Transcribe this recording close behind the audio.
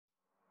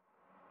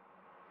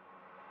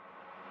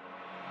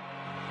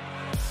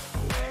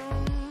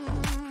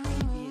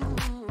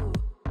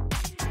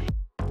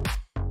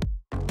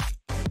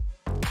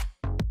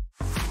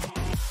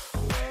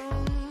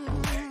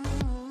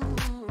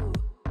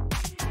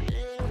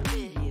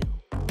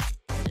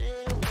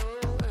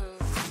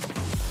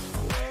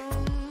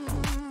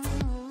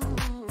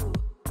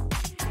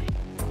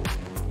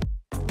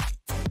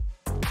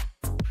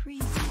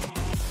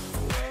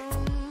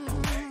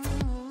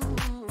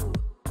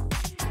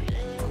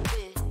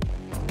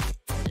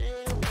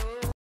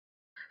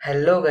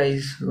Hello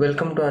guys,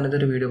 welcome to another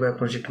video by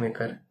Project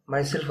Maker.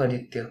 Myself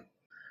Aditya.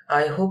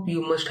 I hope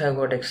you must have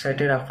got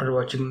excited after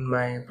watching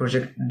my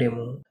project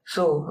demo.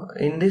 So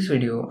in this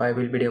video, I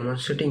will be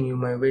demonstrating you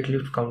my weight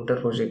lift counter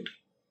project.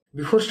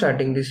 Before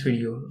starting this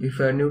video, if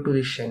you are new to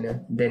this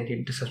channel, then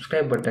hit the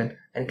subscribe button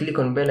and click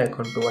on bell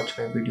icon to watch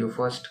my video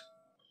first.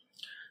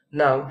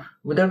 Now,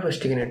 without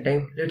wasting any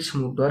time, let's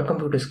move to our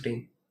computer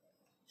screen.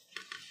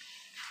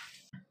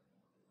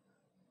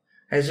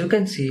 As you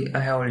can see, I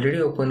have already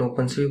opened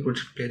opencv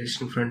project playlist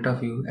in front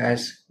of you,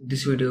 as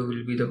this video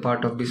will be the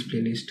part of this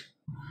playlist.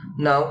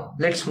 Now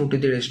let's move to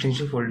the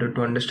destination folder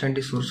to understand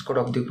the source code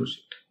of the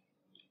project.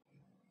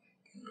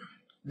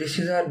 This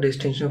is our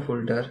destination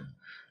folder,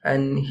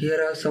 and here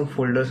are some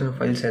folders and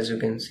files. As you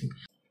can see,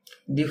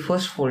 the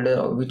first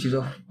folder, which is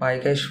of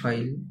PyCache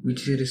file,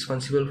 which is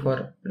responsible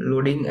for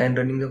loading and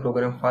running the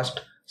program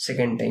fast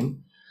second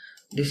time.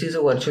 This is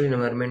a virtual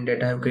environment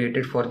that I have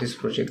created for this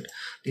project.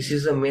 This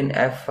is the main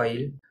app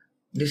file.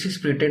 This is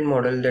pretend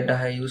model that I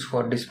have used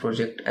for this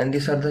project, and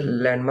these are the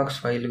landmarks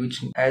file,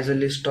 which has a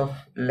list of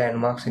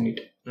landmarks in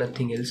it,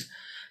 nothing else.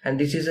 And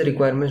this is a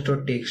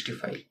requirements.txt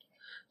file.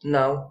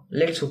 Now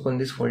let's open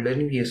this folder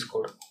in VS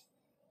Code.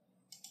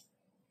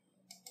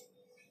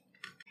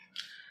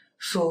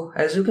 So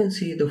as you can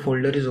see, the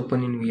folder is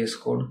open in VS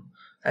Code,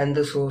 and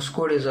the source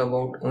code is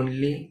about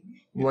only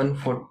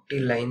 140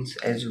 lines,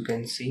 as you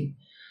can see.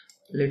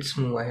 Let's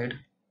move ahead.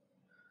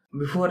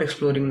 Before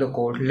exploring the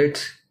code,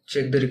 let's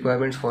check the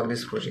requirements for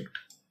this project.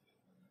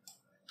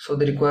 So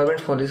the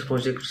requirements for this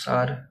project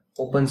are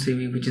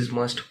opencv, which is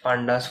must,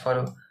 pandas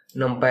for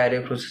numpy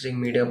array processing,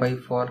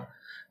 MediaPipe for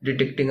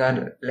detecting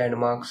our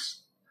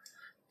landmarks,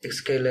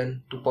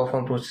 scikit-learn to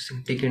perform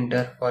processing,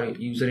 tkinter for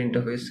user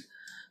interface,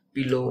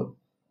 pillow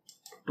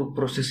to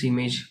process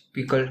image,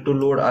 pickle to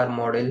load our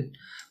model,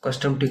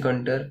 custom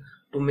tkinter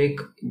to make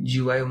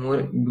GUI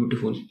more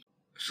beautiful.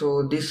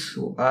 So these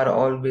are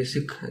all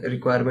basic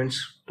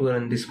requirements to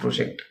run this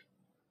project,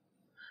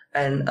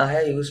 and I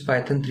have used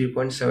Python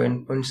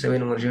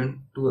 3.7.7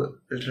 version to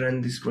run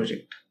this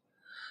project.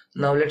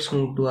 Now let's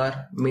move to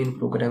our main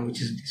program,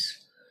 which is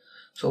this.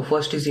 So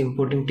first is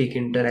importing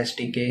tkinter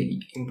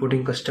SDK,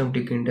 importing custom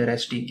tkinter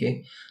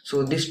SDK.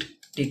 So this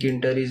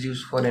tkinter is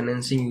used for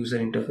enhancing user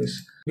interface,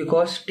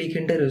 because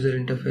tkinter user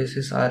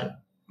interfaces are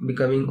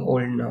becoming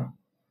old now.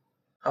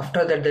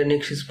 After that, the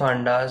next is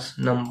pandas,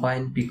 numpy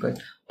and pickle.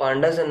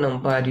 Pandas and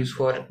numpy are used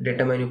for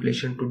data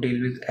manipulation to deal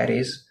with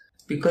arrays.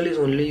 Pickle is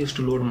only used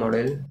to load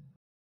model.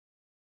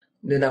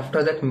 Then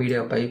after that,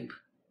 MediaPipe,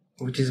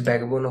 which is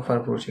backbone of our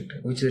project,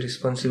 which is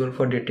responsible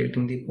for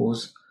detecting the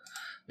pose.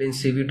 Then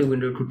CV2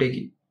 window to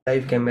take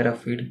live camera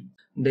feed.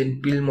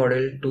 Then pill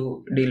model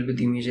to deal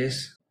with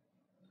images.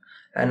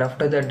 And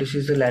after that, this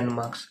is the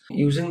landmarks.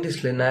 Using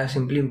this line, I have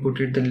simply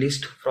imported the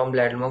list from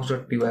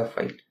landmarks.py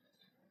file.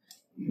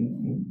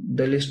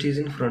 The list is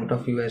in front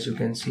of you, as you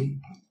can see.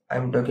 I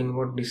am talking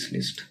about this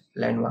list,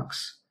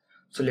 landmarks.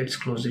 So let's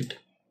close it.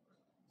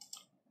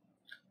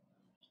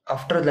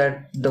 After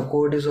that, the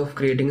code is of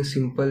creating a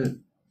simple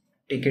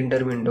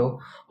tkinter window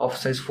of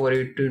size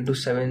 480 into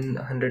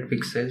 700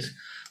 pixels,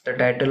 the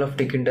title of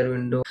tkinter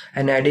window,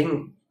 and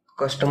adding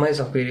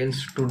customized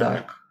appearance to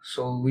dark,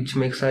 so which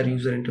makes our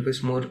user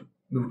interface more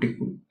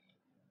beautiful.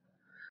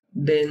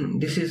 Then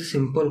this is a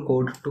simple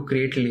code to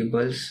create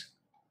labels,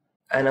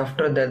 and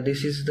after that,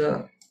 this is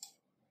the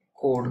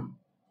code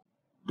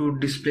to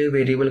display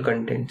variable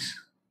contents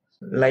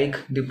like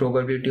the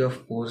probability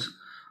of pose,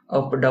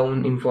 up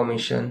down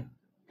information,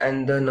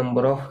 and the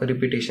number of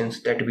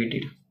repetitions that we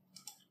did.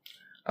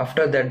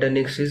 After that, the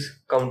next is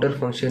counter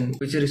function,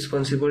 which is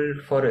responsible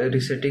for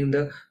resetting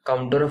the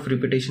counter of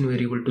repetition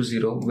variable to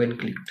 0 when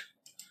clicked.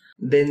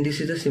 Then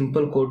this is a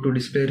simple code to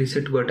display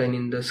reset button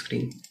in the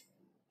screen.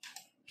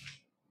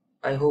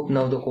 I hope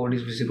now the code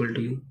is visible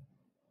to you.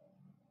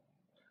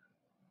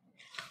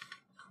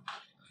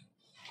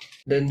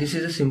 Then this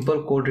is a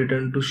simple code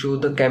written to show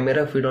the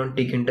camera feed on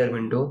tkinter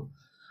window.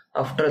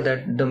 After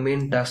that, the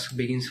main task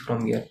begins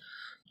from here.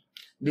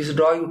 This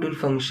draw util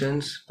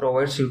functions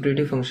provides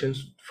utility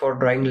functions for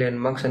drawing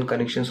landmarks and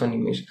connections on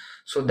image,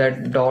 so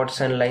that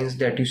dots and lines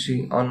that you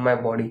see on my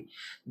body,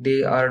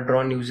 they are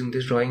drawn using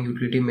this drawing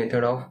utility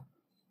method of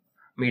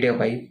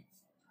MediaPipe.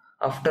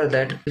 After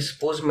that, this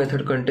pose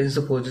method contains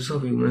the poses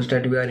of humans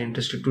that we are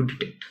interested to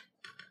detect.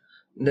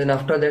 Then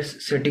after that,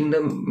 setting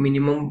the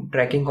minimum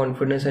tracking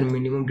confidence and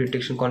minimum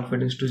detection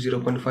confidence to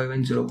 0.5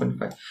 and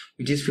 0.5,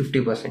 which is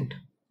 50%.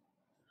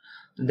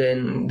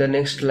 Then the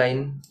next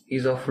line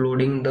is of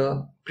loading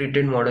the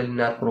pretend model in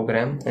our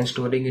program and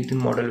storing it in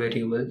model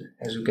variable,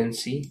 as you can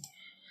see.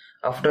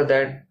 After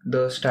that,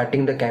 the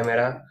starting the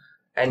camera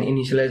and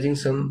initializing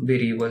some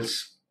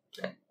variables.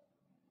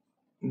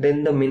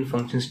 Then the main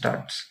function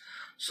starts.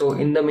 So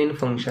in the main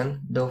function,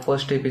 the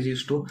first step is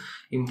used to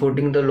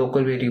importing the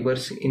local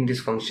variables in this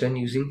function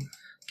using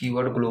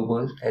keyword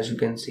global, as you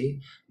can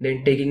see.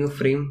 Then taking a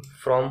frame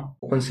from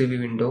opencv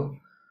window.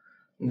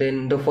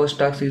 Then the first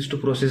task is to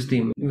process the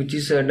image, which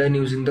is done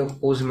using the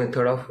pose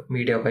method of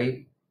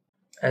MediaPipe,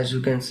 as you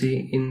can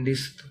see in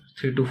these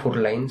 3 to 4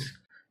 lines.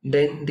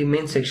 Then the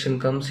main section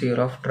comes here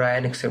of try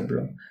and except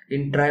block.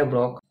 In try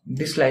block,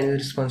 this line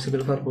is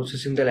responsible for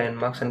processing the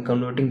landmarks and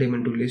converting them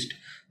into list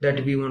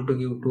that we want to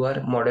give to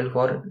our model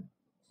for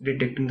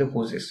detecting the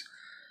poses.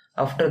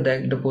 After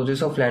that, the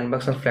poses of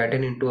landmarks are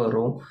flattened into a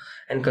row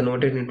and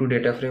converted into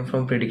data frame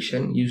from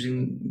prediction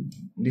using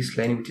this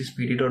line, which is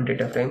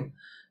pt.dataframe,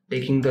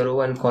 taking the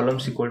row and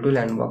columns equal to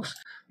landmarks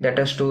that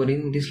are stored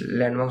in this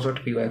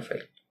landmarks.py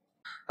file.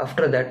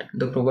 After that,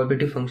 the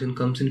probability function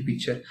comes in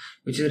picture,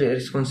 which is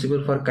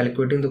responsible for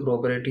calculating the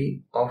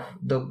probability of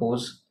the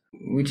pose,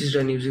 which is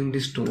done using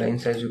these two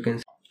lines, as you can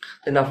see.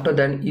 Then after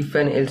that, if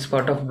and else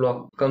part of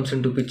block comes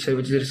into picture,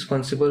 which is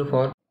responsible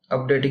for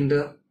updating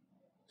the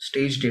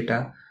stage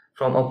data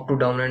from up to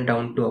down and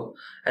down to up.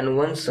 And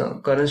once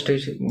current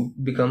stage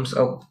becomes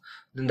up,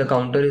 then the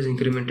counter is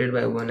incremented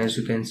by 1, as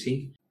you can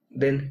see.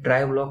 Then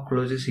try block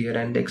closes here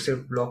and the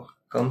except block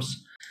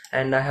comes,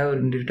 and I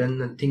have written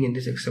nothing in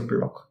this except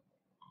block.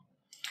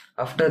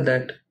 After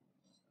that,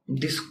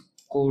 this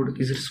code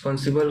is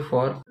responsible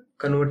for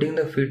converting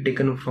the feed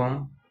taken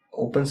from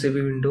opencv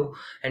window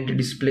and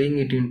displaying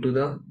it into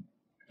the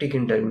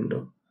tkinter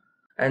window.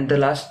 And the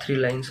last 3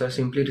 lines are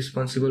simply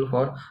responsible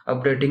for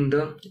updating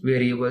the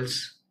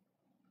variables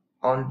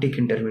on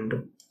tkinter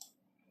window.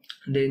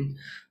 Then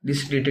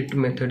this detect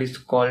method is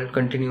called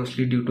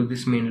continuously due to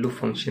this main loop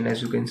function,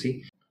 as you can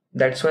see.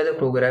 That's why the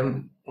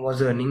program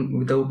was running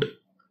without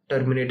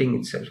terminating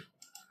itself.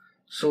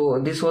 So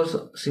this was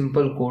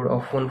simple code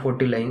of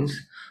 140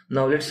 lines.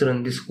 Now let's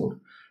run this code.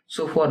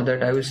 So for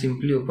that, I will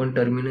simply open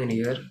terminal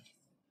here.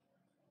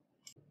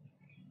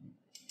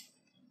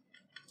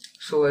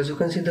 So as you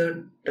can see,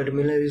 the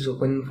terminal is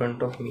open in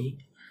front of me.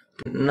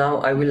 Now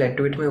I will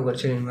activate my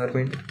virtual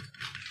environment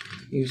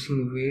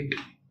using wait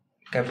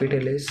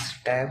capital S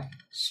tab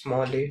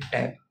small a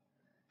tab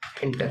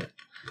enter.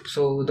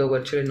 So the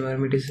virtual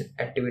environment is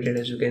activated,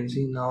 as you can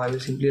see. Now I will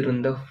simply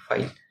run the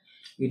file,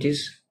 which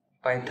is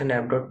python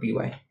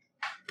app.py.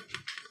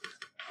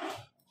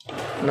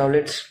 Now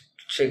let's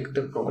check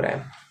the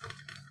program.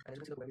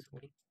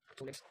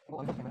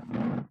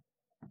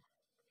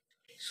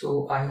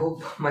 So I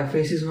hope my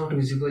face is not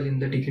visible in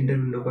the tkinter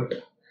window,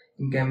 but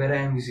in camera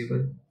I am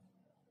visible.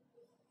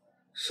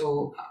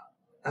 So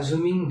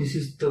assuming this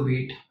is the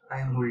weight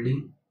I am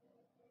holding,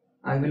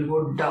 I will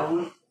go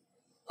down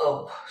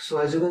up. So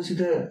as you can see,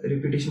 the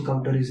repetition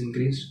counter is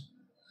increased.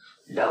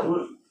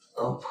 Down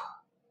up,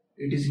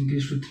 it is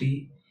increased to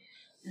 3.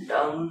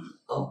 Down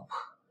up,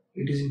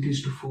 it is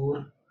increased to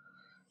 4.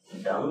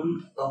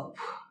 Down up,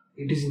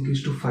 it is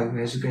increased to 5,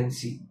 as you can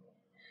see.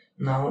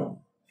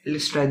 Now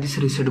let's try this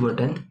reset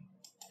button,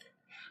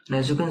 and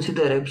as you can see,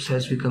 the reps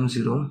has become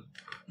 0.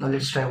 Now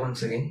let's try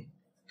once again.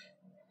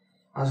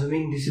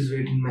 Assuming this is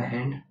weight in my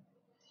hand.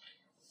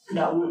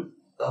 Down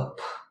up,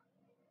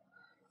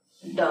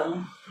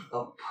 down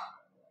up,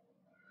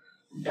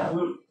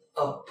 down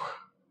up,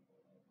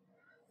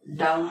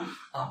 down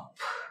up,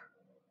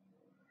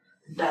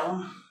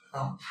 down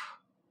up.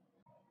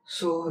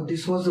 So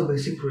this was the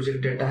basic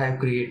project that I have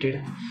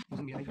created.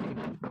 Using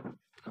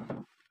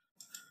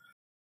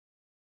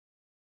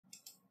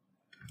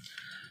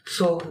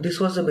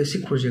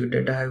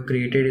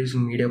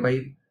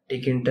MediaPipe,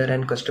 tkinter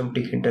and custom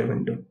tkinter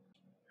window.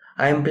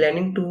 I am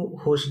planning to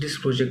host this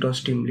project on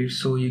Streamlit,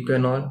 so you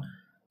can all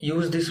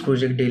use this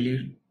project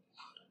daily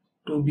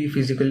to be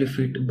physically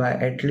fit by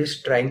at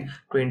least trying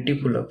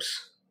 20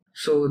 pull-ups.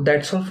 So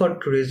that's all for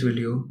today's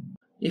video.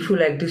 If you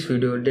like this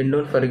video, then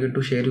don't forget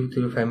to share it with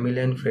your family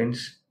and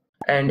friends.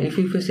 And if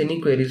you face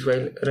any queries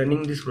while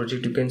running this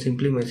project, you can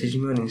simply message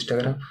me on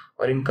Instagram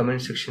or in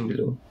comment section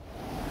below.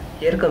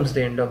 Here comes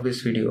the end of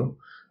this video.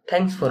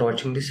 Thanks for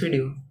watching this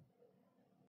video.